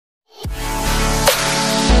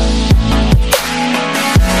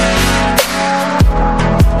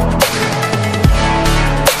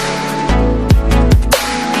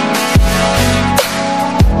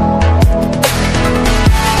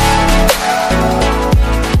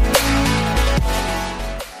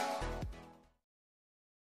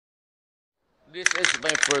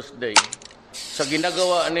first day, sa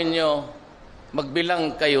ginagawa ninyo,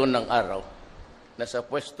 magbilang kayo ng araw. Nasa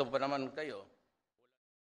pwesto pa naman kayo.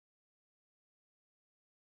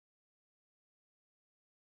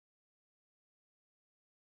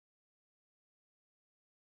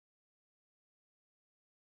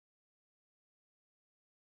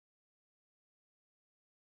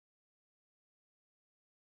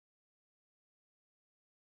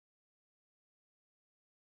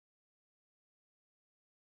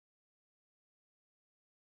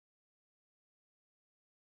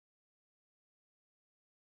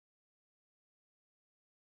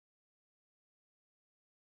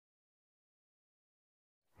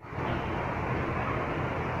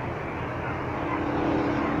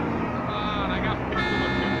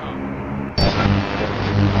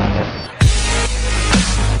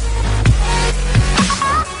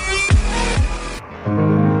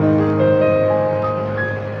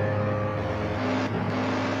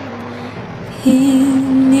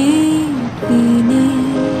 Binibini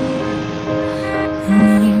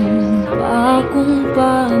alam pa kung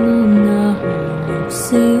paano nahulog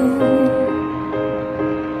sa'yo.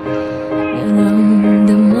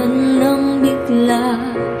 Naramdaman ng bigla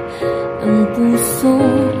ang puso.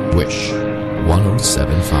 Wish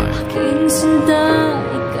 1075. Aking sinta,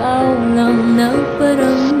 ikaw lang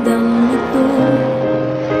nagparamdam nito.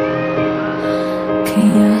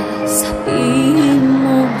 Kaya sabihin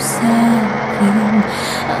mo sa'kin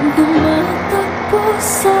ang tumatakbo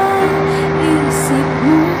sa isip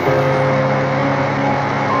mo.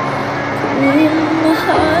 Kung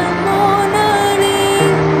mahal mo na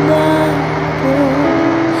rin ba ako,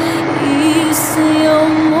 isayaw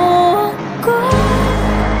mo ako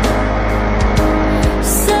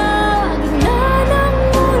sa gitna ng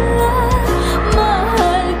ulan.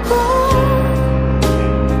 Mahal ko,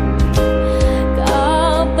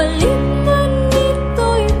 kapalit man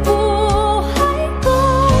nito'y buhay ko.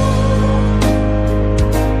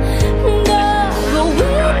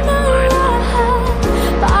 Gagawin ang lahat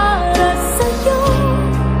para sa'yo.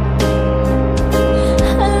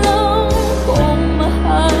 Alam kong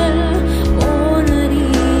mahal mo na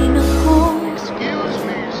rin ako.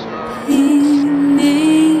 Binibini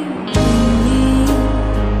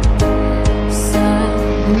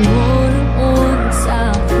sabi mo noon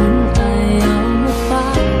sa'kin ayaw mo pa.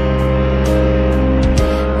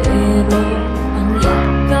 Pero ang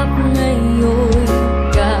yakap ngayon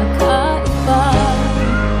kakaiba.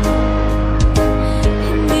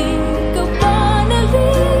 Hindi ka ba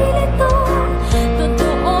nalilito?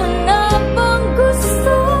 Totoo na bang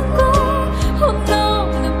gusto ko? Huwag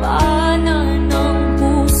nang labanan ng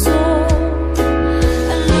puso.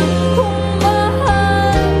 Alam kong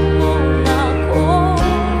mahal mo na ako.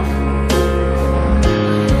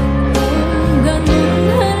 Kung ganun,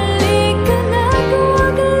 halika na,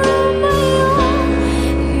 huwag lumayo.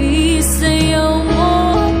 Isayaw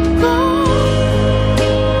mo ako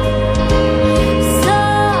sa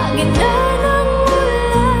gitna ng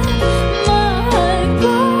ulan. Mahal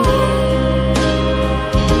ko,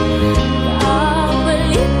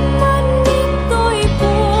 kapalit man nito'y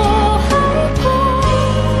buhay ko.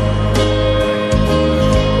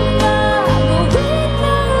 Gagawin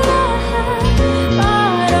ang lahat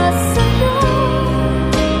para sa'yo.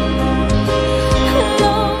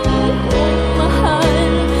 Alam kong mahal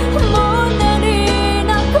mo na rin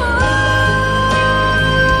ako.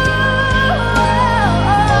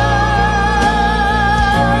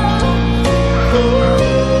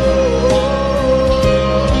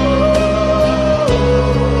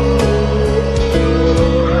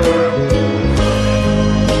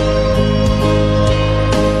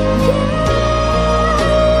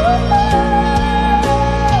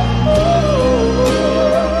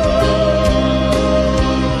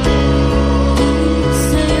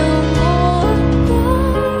 Isayaw mo ako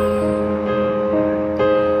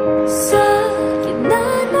sa gitna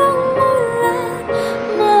ng ulan.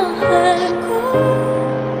 Mahal ko,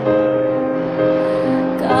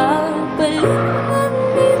 kapalit man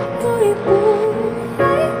nito'y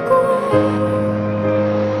buhay ko.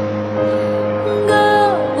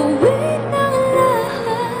 Gagawin ang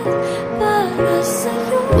lahat para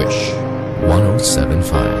sa'yo. Wish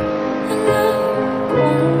 1075. Alam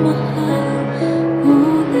kong mahal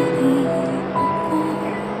mo na rin ako.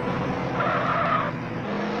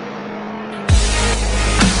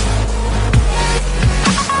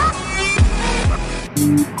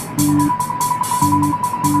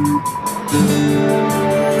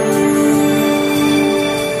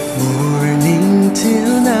 Morning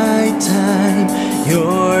till nighttime,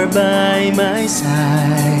 you're by my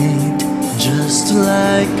side. Just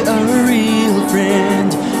like a real friend,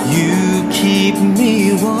 You keep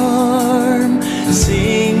me warm,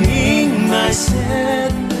 singing my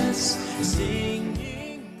sadness,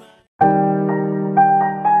 singing my...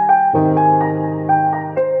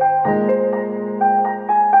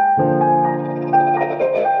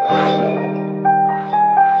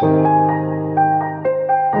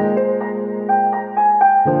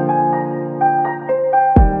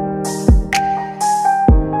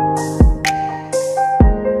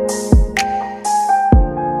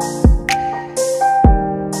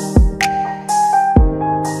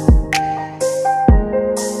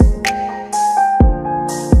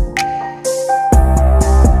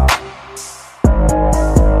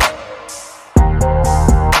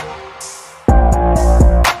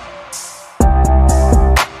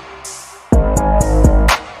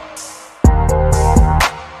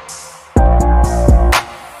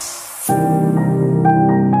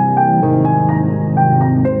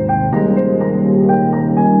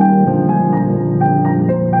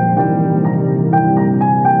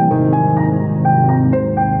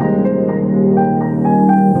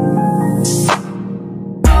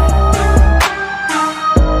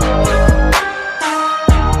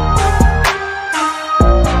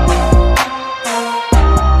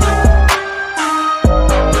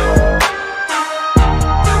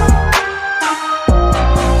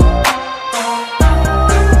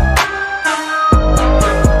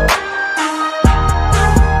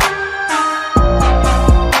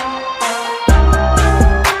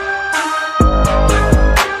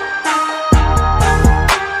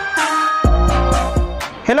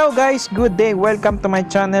 Hello guys, good day. Welcome to my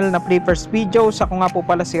channel na Flippers Videos. Ako nga po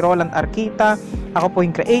pala si Roland Arquita. Ako po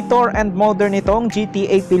yung creator and modder nitong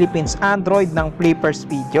GTA Philippines Android ng Flippers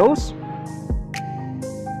Videos.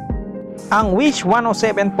 Ang Wish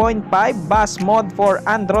 107.5 bus mod for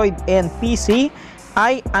Android and PC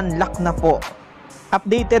ay unlock na po.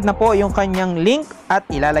 Updated na po yung kanyang link at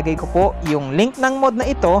ilalagay ko po yung link ng mod na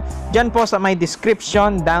ito dyan po sa my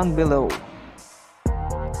description down below.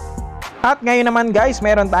 At ngayon naman guys,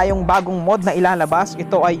 meron tayong bagong mod na ilalabas.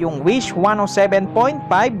 Ito ay yung Wish 107.5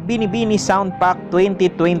 Binibini Soundpack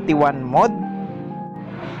 2021 mod.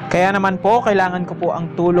 Kaya naman po, kailangan ko po ang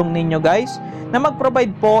tulong ninyo guys na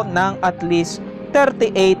mag-provide po ng at least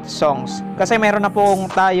 38 songs. Kasi meron na po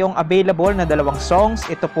tayong available na dalawang songs.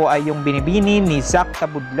 Ito po ay yung Binibini ni Zach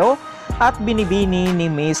Tabudlo at Binibini ni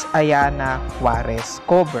Miss Ayana Juarez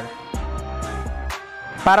cover.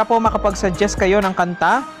 Para po makapag-suggest kayo ng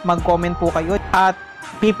kanta, mag-comment po kayo at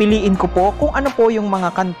pipiliin ko po kung ano po yung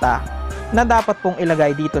mga kanta na dapat pong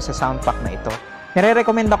ilagay dito sa soundpack na ito.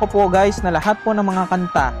 Nire-recommend ako po guys na lahat po ng mga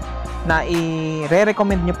kanta na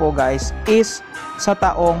i-recommend nyo po guys is sa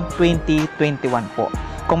taong 2021 po.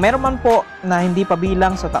 Kung meron man po na hindi pa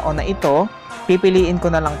bilang sa taon na ito, pipiliin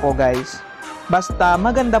ko na lang po guys. Basta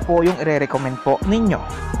maganda po yung i-recommend po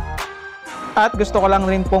ninyo. At gusto ko lang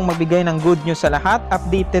rin pong magbigay ng good news sa lahat.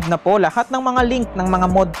 Updated na po lahat ng mga link ng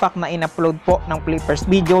mga modpack na in-upload po ng Flippers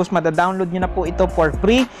Videos. Mada-download nyo na po ito for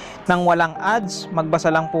free nang walang ads.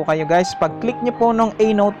 Magbasa lang po kayo guys. Pag click nyo po ng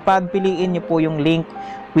A-Notepad, piliin nyo po yung link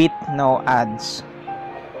with no ads.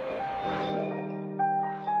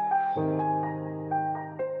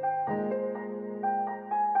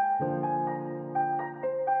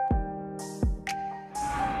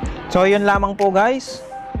 So yun lamang po guys.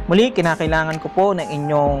 Muli, kinakailangan ko po ng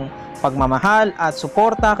inyong pagmamahal at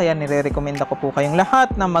suporta, kaya nire-recommend ko po kayong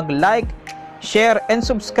lahat na mag-like, share, and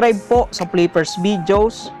subscribe po sa Flippers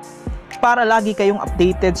Videos para lagi kayong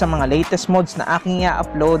updated sa mga latest mods na aking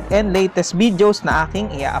i-upload and latest videos na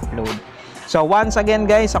aking i-upload. So once again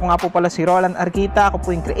guys, ako nga po pala si Roland Arquita. Ako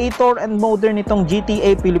po yung creator and modder nitong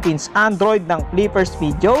GTA Philippines Android ng Flippers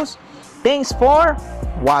Videos. Thanks for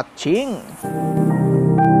watching!